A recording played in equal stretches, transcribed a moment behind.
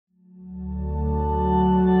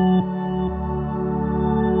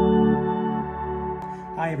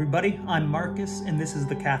everybody. I'm Marcus, and this is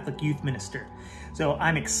the Catholic Youth Minister. So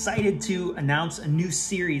I'm excited to announce a new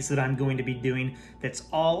series that I'm going to be doing that's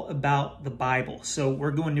all about the Bible. So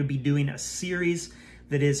we're going to be doing a series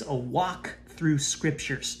that is a walk through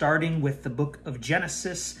Scripture, starting with the book of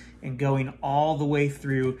Genesis and going all the way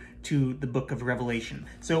through to the book of Revelation.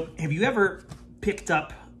 So have you ever picked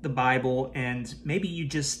up the Bible and maybe you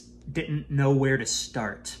just didn't know where to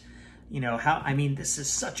start? You know, this is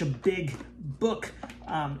such a big book.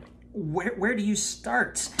 Where do you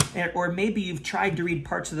start? Or maybe you've tried to read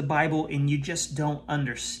parts of the Bible and you just don't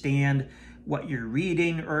understand what you're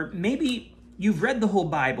reading. Or maybe you've read the whole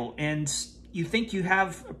Bible and you think you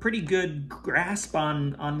have a pretty good grasp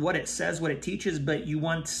on what it says, what it teaches, but you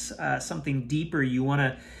want something deeper. You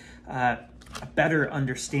want a better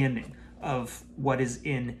understanding of what is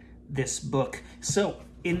in this book. So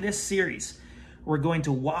in this series, we're going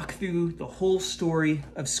to walk through the whole story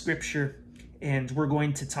of Scripture, and we're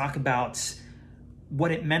going to talk about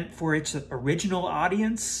what it meant for its original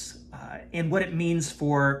audience and what it means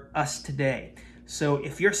for us today. So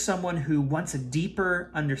if you're someone who wants a deeper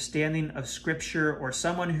understanding of Scripture, or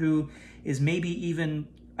someone who is maybe even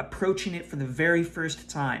approaching it for the very first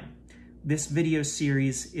time, this video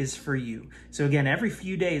series is for you. So again, every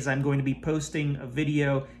few days I'm going to be posting a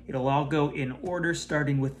video. It'll all go in order,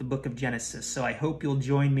 starting with the book of Genesis. So I hope you'll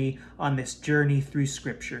join me on this journey through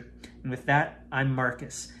Scripture. And with that, I'm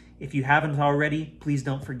Marcus. If you haven't already, please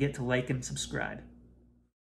don't forget to like and subscribe.